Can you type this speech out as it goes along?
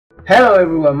Hello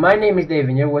everyone, my name is Dave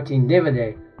and you're watching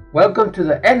Day. Welcome to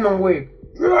the Edmund week.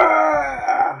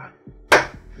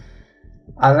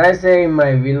 As I say in my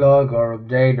vlog or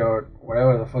update or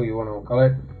whatever the fuck you want to call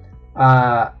it,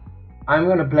 I'm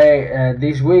gonna play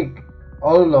this week,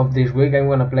 all of this week I'm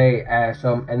gonna play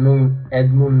some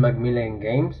Edmund Macmillan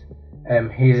games.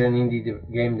 He's an indie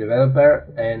game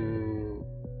developer and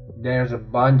there's a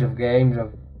bunch of games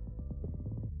of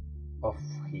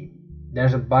him.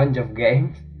 There's a bunch of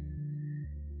games.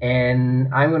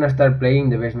 And I'm gonna start playing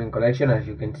the Basement Collection, as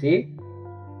you can see.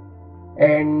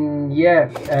 And yeah,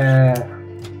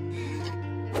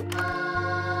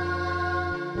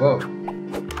 whoa,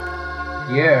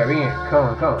 yeah, man, come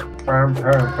on, come on.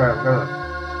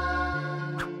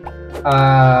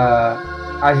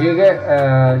 As you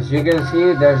can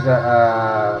see, there's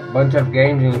a bunch of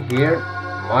games in here.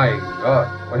 My God,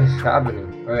 what is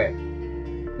happening? Okay,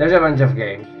 there's a bunch of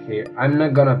games here. I'm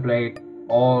not gonna play it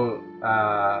all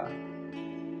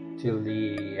till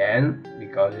the end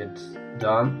because it's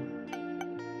done.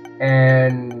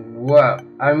 And well,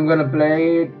 I'm gonna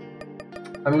play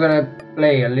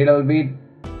a little bit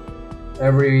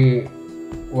every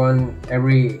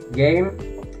game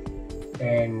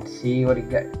and see what it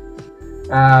gets.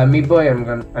 Meat Boy I'm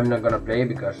not gonna play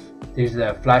because this is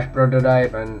the Flash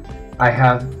prototype and I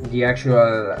have the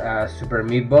actual Super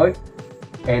Meat Boy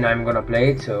and I'm gonna play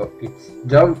it, so it's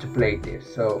dumb to play this.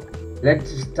 So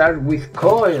let's start with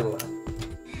Coil,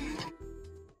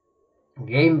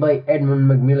 game by Edmund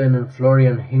Macmillan and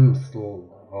Florian Himsel.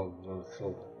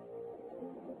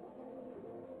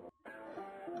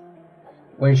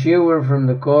 When she awoke from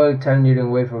the coil, time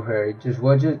didn't wait for her. It just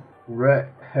watched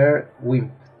her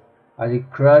wimp as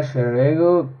it crushed her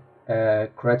ego,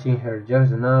 crushing her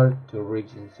just enough to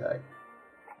reach inside.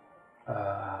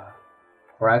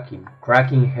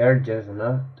 Cracking her just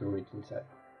enough to reach inside.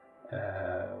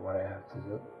 What I have to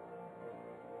do?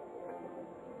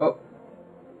 Oh,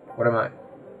 what am I?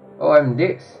 Oh, I'm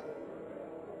this.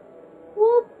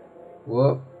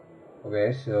 Whoop.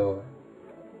 Okay, so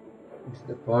it's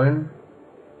the point.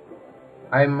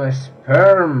 I'm a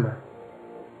sperm.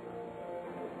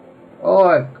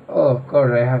 Oh, of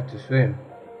course I have to swim.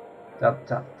 Tap.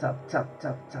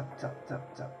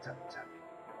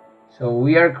 So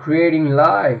we are creating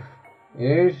life,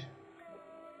 yes?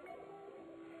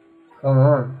 Come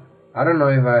on. I don't know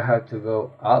if I have to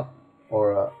go up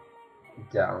or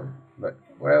down, but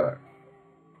whatever.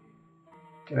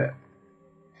 Can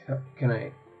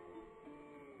I?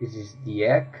 Is this the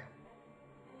egg?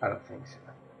 I don't think so.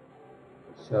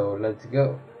 So let's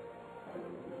go.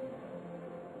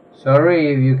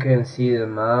 Sorry if you can see the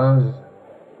mouse.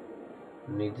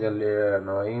 It's a little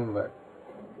annoying, but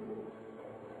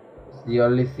it's the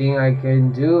only thing I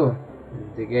can do.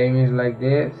 If the game is like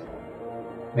this.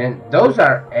 Man, those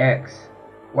are eggs.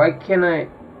 Why can't I?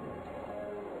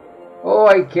 Oh,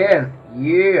 I can.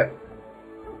 Yeah.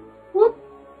 Whoop.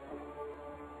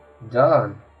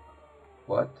 Done.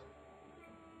 What?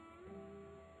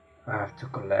 I have to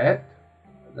collect?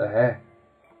 What the heck?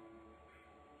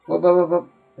 Whoop.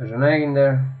 There's an egg in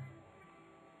there.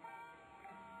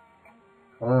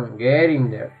 Come on, get in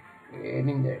there.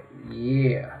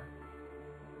 Yeah.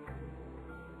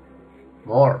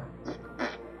 More.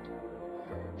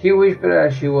 She whispered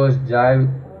as she was dived.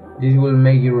 This will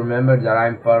make you remember that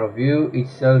I'm part of you. Each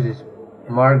cell is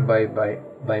marked by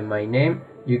my name.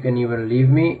 You can even leave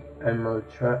me. I'm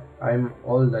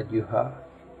all that you have.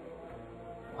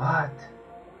 What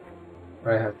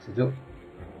I have to do?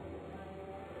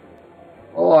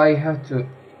 Oh, I have to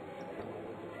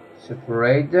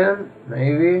separate them,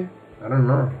 maybe? I don't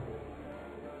know.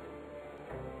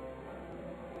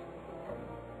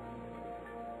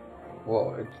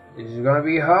 Whoa, this is gonna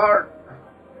be hard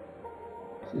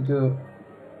to do.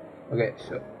 Okay,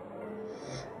 so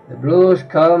the blues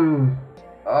come.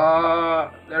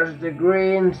 There's the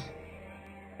greens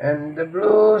and the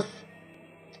blues.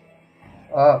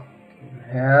 Oh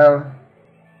hell,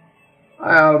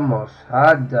 I almost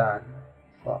had that.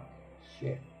 Fuck,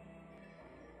 shit.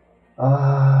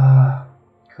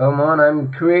 Come on,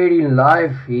 I'm creating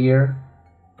life here.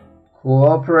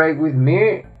 Cooperate with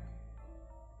me.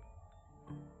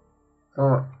 Come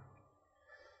on.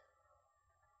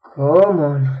 Oh,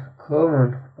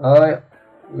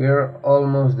 we're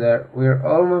almost there.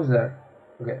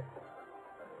 Okay.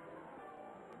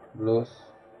 Blues.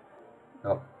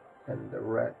 No. And the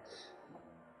reds.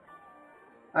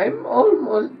 I'm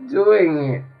almost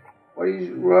doing it. What is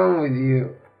wrong with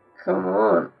you? Come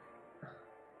on.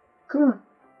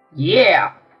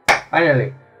 Yeah!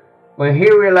 Finally. When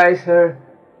he realized her,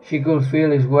 she could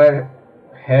feel his wet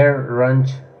hair run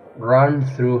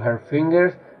through her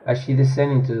fingers as she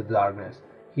descended into the darkness.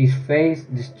 His face,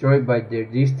 destroyed by their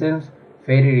distance,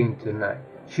 faded into night.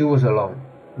 She was alone,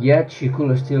 yet she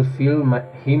could still feel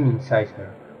him inside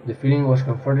her. The feeling was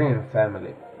comforting and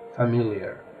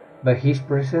familiar, but his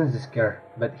presence scared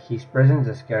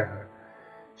her.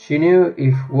 She knew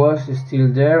it was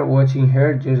still there, watching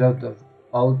her just out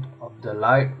of the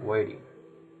light, waiting.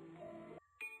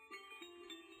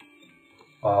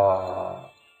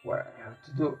 What I have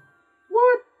to do?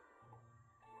 What?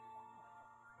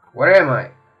 Where am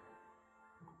I?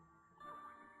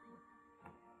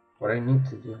 What I need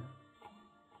to do?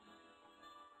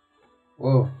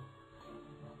 Whoa.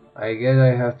 I guess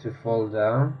I have to fall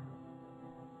down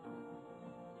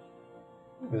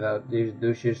without these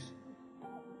douches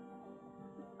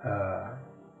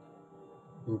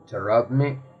interrupt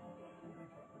me.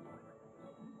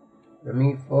 Let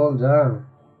me fall down.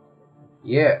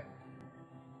 Yeah.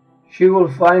 She will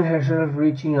find herself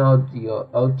reaching out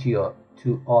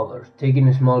to others,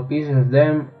 taking small pieces of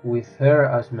them with her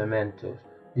as mementos.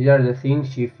 These are the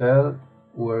things she felt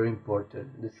were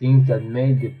important, the things that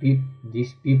made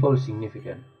these people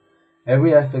significant.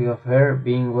 Every aspect of her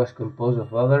being was composed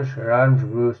of others. Her arms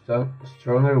grew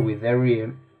stronger with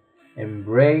every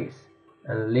embrace,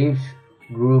 and lips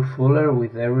grew fuller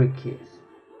with every kiss.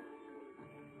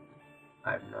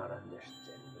 I'm not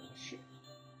understanding shit.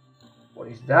 What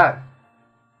is that?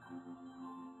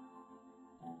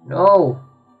 No!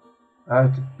 I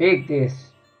have to pick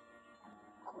this.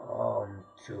 Come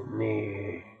to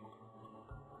me.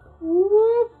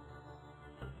 Whoop.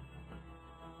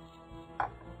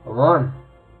 Come on.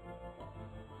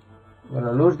 I'm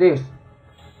gonna lose this.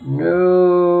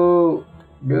 No.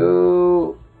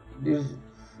 No. This is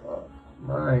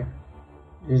mine.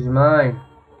 This is mine.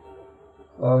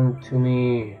 Come to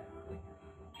me.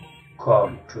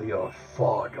 Come to your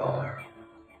father.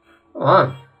 Come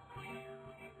on.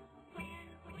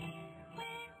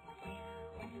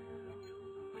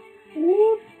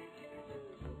 Whoop.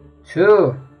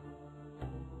 2.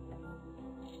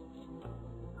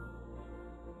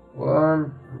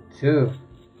 1, 2.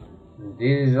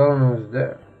 This is almost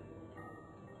there.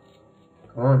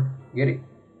 Come on, get it.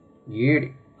 Get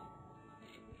it.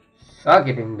 Suck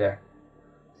it in there.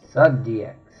 Suck the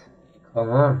X.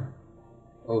 Come on.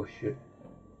 Oh shit.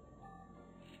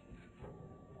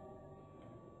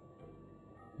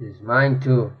 This is mine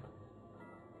too.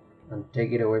 And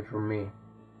take it away from me.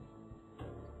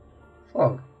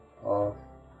 Fuck off.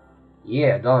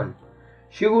 Yeah, done.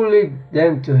 She will lead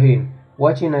them to him,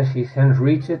 watching as his hands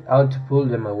reached out to pull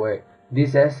them away.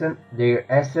 Their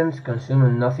essence consumed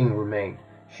and nothing remained.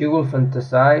 She will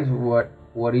fantasize what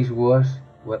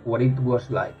it was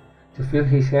like to feel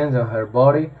his hands on her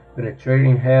body,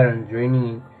 penetrating her and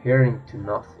draining her into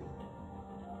nothing.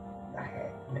 The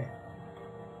heck, man.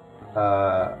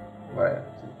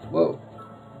 Whoa.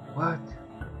 What?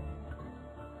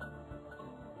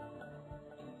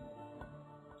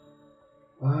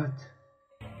 What?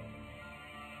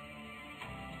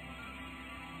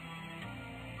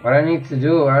 What I need to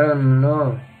do, I don't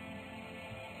know.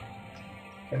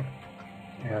 Okay.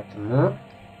 I have to move.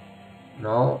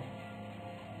 No.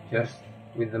 Just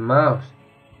with the mouse.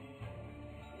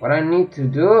 What I need to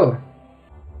do?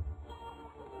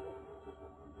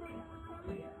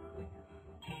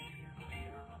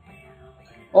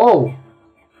 Oh!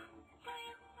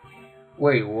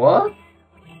 Wait, what?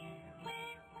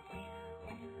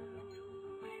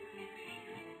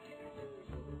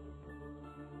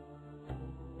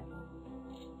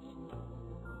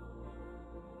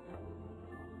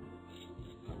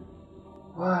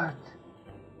 What?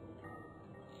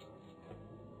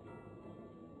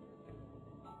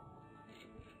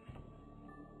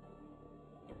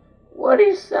 What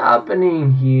is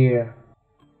happening here?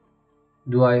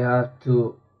 Do I have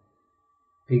to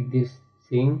pick these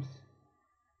things?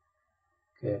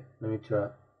 Okay, let me try.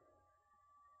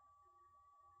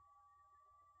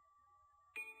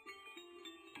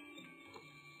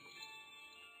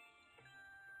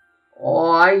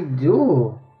 Oh, I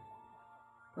do.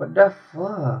 What the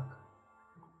fuck?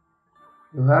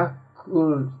 You have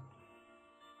could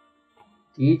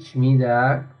teach me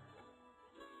that.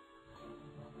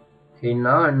 Okay,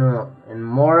 now I know. And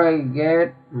more I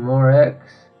get, more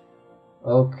X.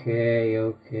 Okay.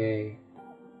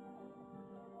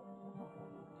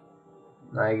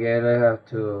 I guess I have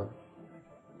to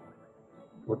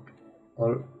put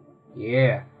all.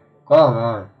 Yeah, come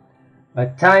on.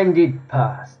 But time did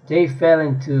pass. They fell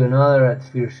into another at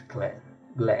first glance.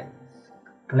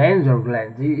 Glance or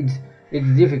glance? It's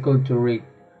difficult to read.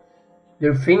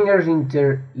 Their fingers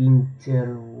intertwine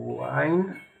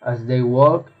as they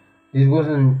walk. This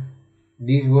wasn't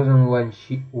This wasn't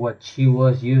what she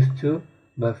was used to,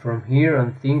 but from here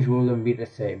on things wouldn't be the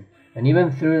same. And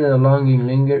even through the longing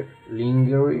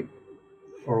lingering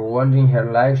for once in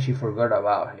her life, she forgot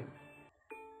about him.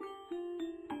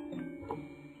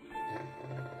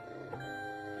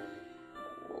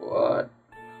 What?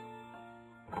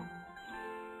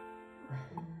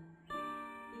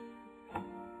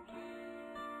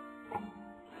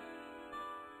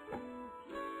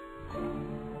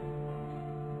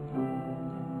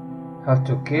 Have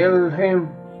to kill him?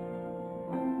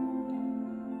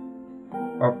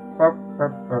 Up, up,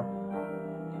 up, up.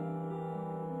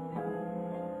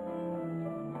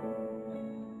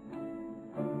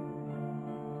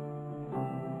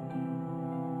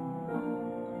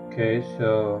 Okay,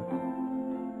 so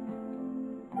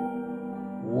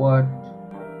what?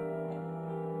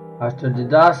 After the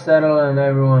dust settled and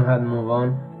everyone had moved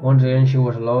on, once again she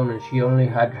was alone and she only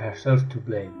had herself to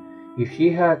blame. If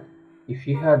she had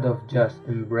of just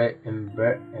embraced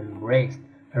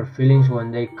her feelings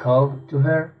when they called to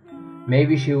her,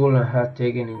 maybe she wouldn't have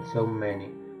taken in so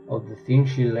many of the things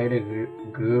she later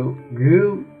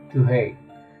grew to hate.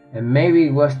 And maybe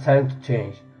it was time to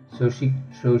change. So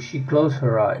she closed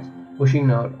her eyes, pushing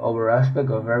out over aspect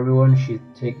of everyone she'd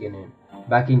taken in,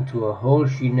 back into a hole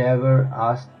she never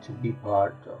asked to be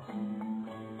part of.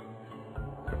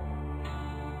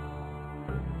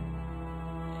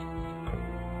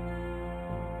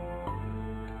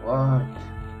 What?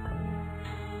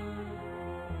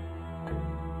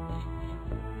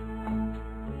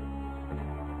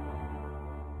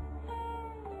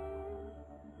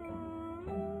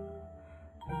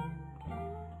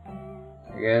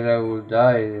 I guess I will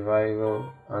die if I go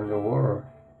underwater.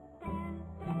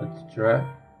 Let's try.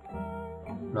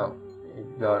 No,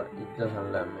 it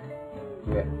doesn't let me.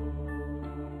 Yeah.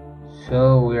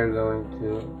 So we are going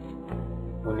to.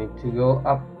 We need to go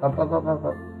up.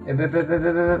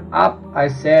 Up! I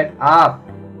said up!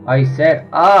 I said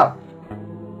up!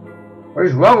 What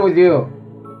is wrong with you?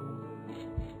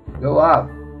 Go up.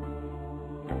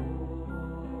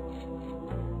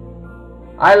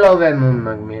 I love Edmund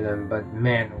Macmillan, but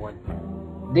man, when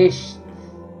these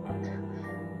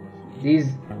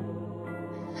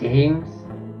things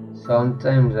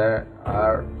sometimes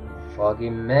are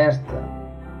fucking messed up.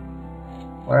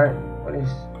 What are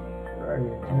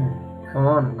you doing? Come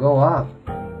on, go up.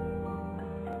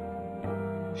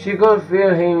 She could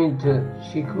feel him into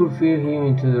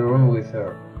the room with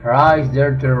her. Her eyes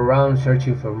darted around,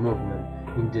 searching for movement,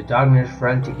 in the darkness,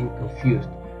 frantic and confused.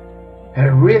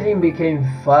 Her breathing became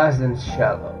fast and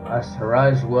shallow as her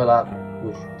eyes welled up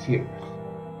with tears.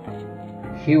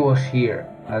 He was here,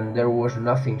 and there was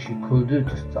nothing she could do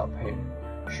to stop him.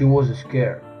 She was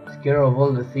scared of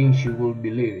all the things she would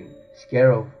be leaving,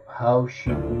 scared of how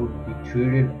she would be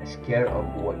treated, scared of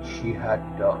what she had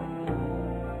done.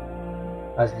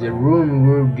 As the room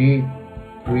grew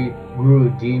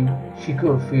dim, she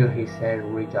could feel his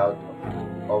hand reach out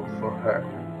for her,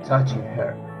 touching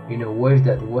her in a way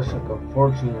that was so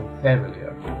comforting and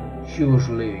familiar. She was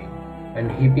leaving, and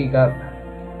he picked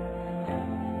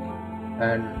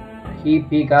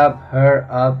her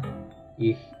up.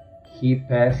 He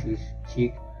passed his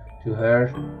cheek to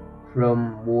hers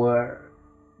from where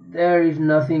there is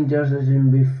nothing just as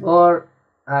in before.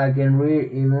 I can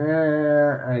read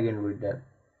that.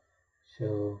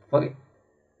 So fuck it.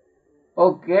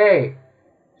 Okay.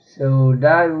 So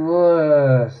that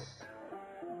was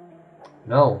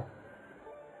no.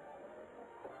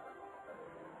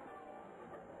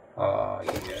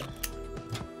 Yes.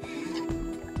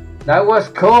 That was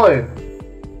Coil.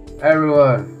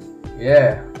 Everyone.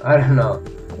 Yeah, I don't know.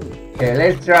 Okay,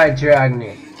 let's try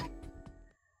Triachnid.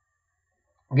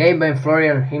 Game by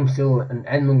Florian himself and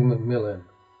Edmund Macmillan.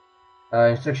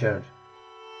 Instructions.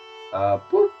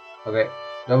 Poop. Okay.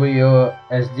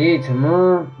 WSD to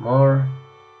move more.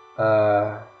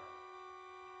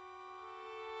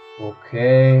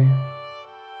 Okay.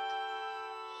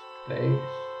 Space.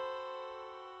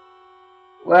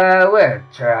 Well, we'll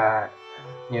try.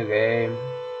 New game.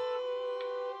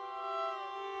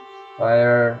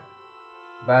 Fire.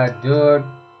 Bad dude.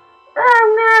 Oh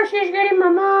no, she's getting my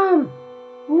mom.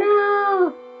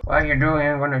 No. What are you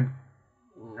doing?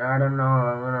 I don't know.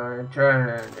 I'm gonna turn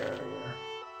it.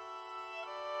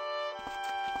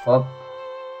 Up.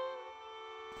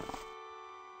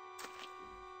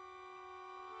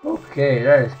 Okay,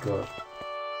 that is good.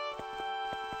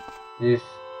 This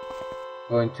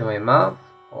going to my mouth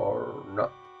or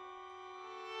not?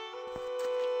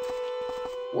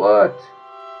 What?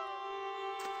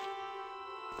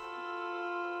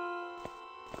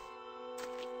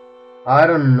 I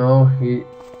don't know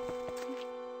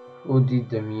who did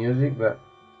the music, but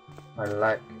I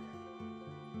like it.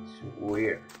 It's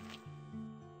weird.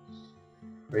 It's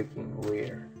freaking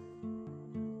weird.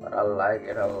 But I like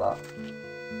it a lot.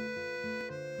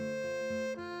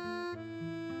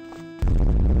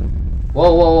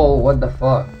 Whoa, whoa, whoa, what the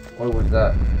fuck? What was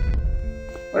that?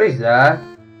 What is that?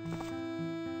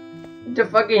 It's a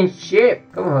fucking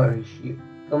ship! Come here, ship.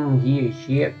 Come here,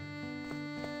 ship.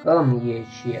 Come here,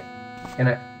 ship.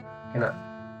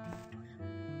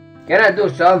 Can I do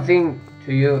something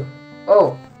to you?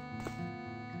 Oh!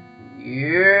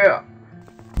 Yeah!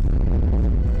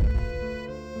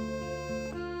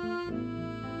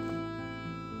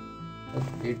 What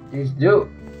did this do?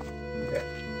 Okay.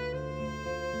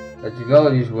 Let's go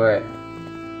this way.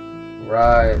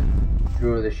 Right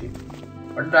through the ship.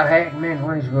 What the heck, man?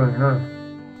 What is going on?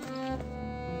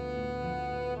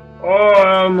 Oh,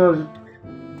 I almost...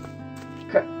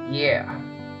 Yeah.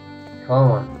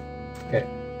 Come on. Okay.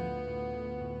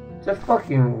 It's a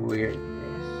fucking weird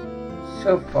place.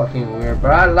 So fucking weird,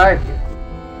 but I like it.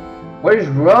 What is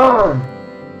wrong?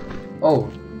 Oh.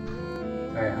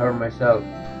 I hurt myself.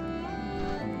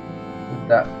 With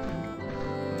that.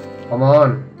 Come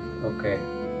on. Okay.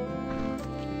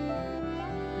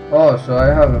 Oh, so I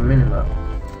have a minimap.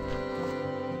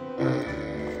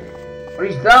 What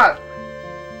is that?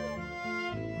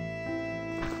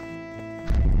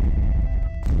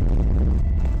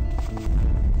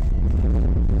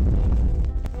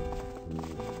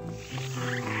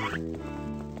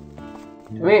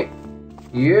 To me?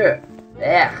 Yeah.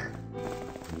 Ugh.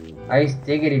 I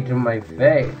stick it into my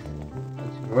face.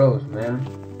 It's gross, man.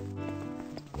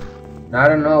 I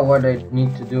don't know what I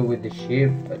need to do with the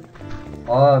ship, but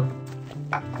fuck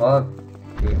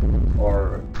it,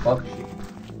 or fuck shit,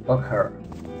 fuck her.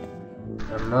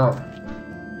 I don't know.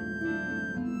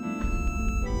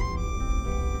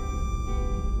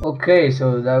 Okay,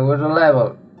 so that was a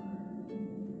level.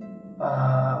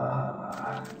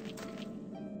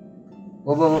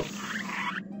 Whoa.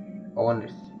 I want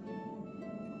this.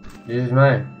 This is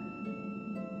mine.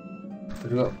 Let's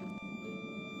go.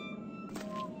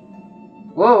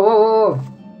 Whoa.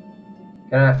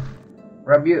 Can I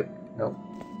grab you? No.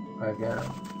 I can't.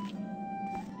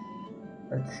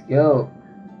 Let's go.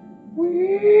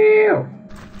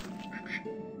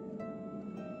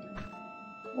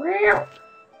 Wow.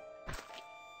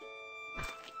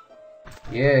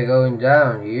 Yeah, going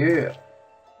down. Yeah.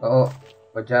 Oh,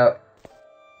 watch out.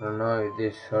 I don't know if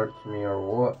this hurts me or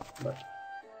what, but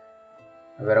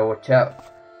I better watch out.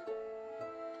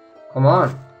 Come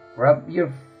on, grab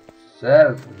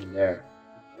yourself in there.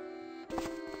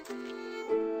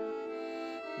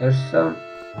 There's some...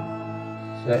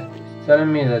 It's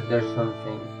telling me that there's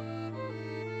something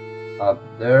up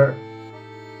there.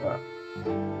 I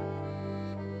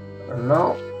don't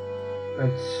know.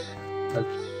 Let's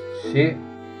see.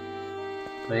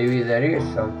 Maybe there is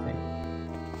something.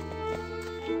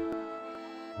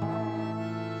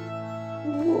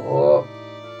 Whoa.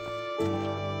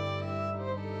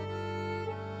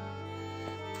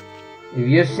 If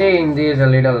you're seeing this a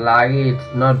little laggy,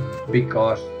 it's not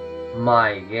because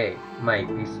my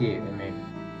PC, I mean,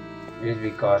 it's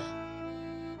because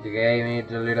the game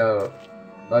is a little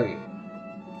buggy.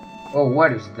 Oh,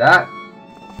 what is that?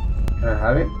 Can I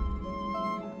have it?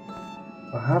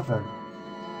 What happened?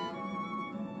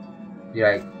 Did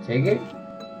I take it?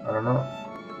 I don't know.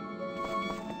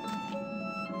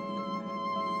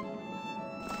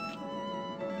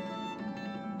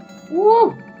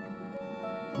 Woo!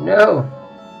 No!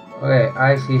 Okay,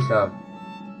 I see some.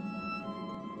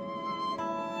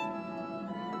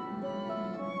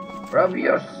 Rub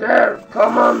yourself!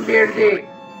 Come on, Beardy!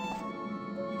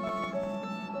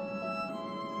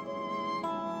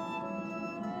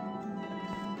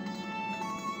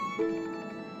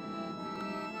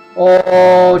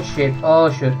 Oh shit,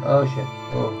 oh shit, oh shit,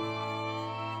 oh.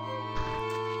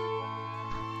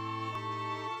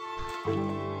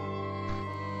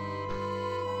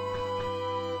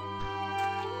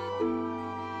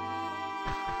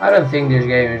 I don't think this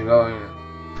game is going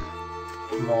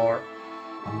more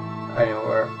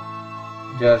anywhere.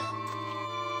 Just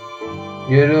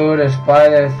you do the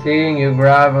spider thing, you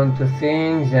grab onto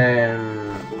things, and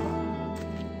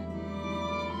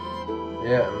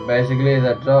yeah, basically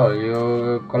that's all.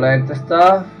 You collect the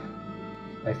stuff.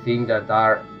 I think that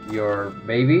are your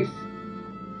babies.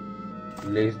 At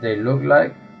least they look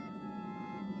like.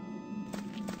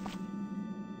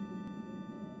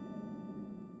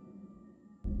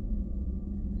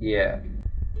 Yeah,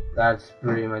 that's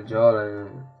pretty much all,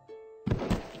 and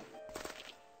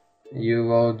you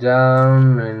go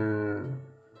down and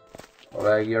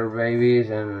collect your babies,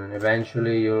 and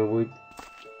eventually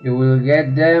You will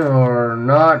get them or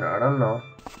not, I don't know.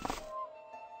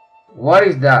 What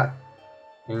is that?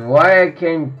 And why I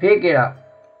can't pick it up?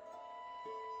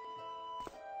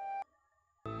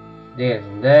 This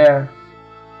and there.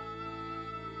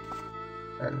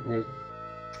 And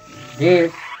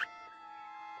this.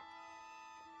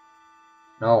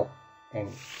 No. And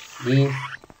this.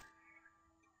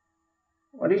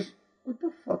 What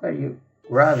the fuck are you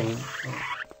grabbing?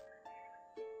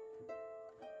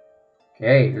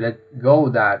 Okay, let go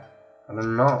that. I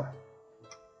don't know.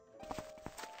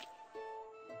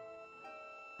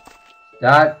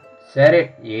 That set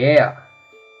it? Yeah.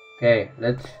 Okay,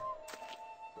 let's.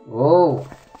 Whoa.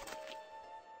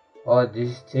 Oh, this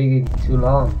is taking too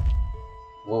long.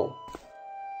 Whoa.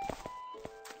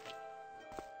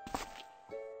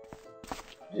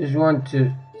 Just want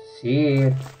to see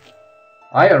it.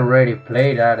 I already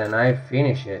played that and I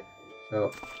finished it.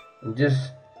 So I'm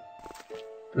just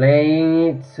playing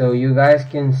it so you guys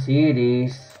can see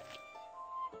this.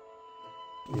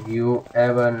 If you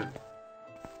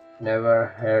never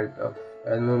heard of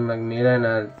Edmund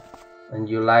Macmillan and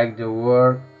you like the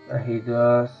work that he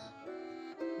does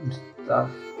and stuff,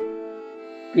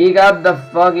 pick up the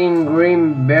fucking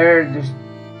green bird. It's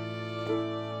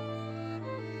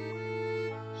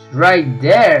right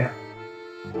there.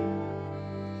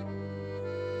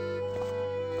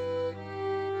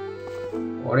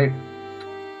 What it?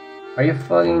 Are you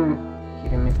fucking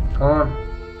kidding me? Come on.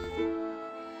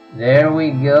 There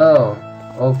we go.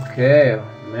 Okay,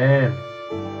 man.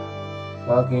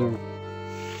 Fucking.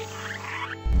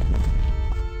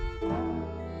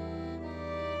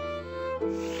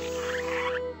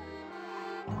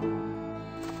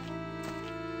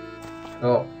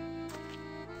 Go.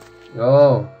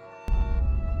 Go.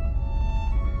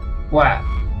 Well,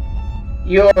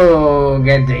 you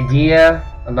get the idea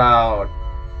about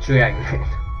Triachnid.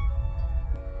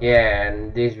 Yeah,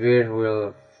 and this beard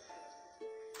will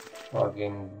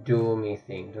fucking do me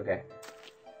things. Okay,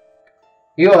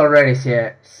 you already see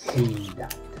that.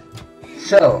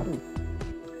 So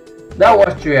that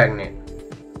was Triachnid.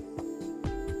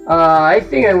 I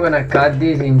think I'm gonna cut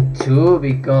this in two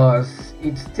because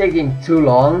it's taking too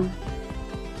long,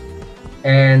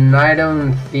 and I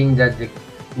don't think that the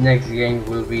next game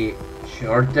will be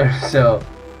shorter. So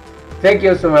thank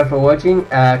you so much for watching.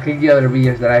 Click the other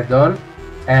videos that I've done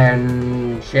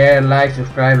and share, like,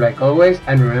 subscribe like always,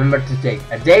 and remember to take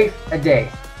a day a day.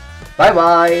 Bye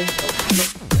bye.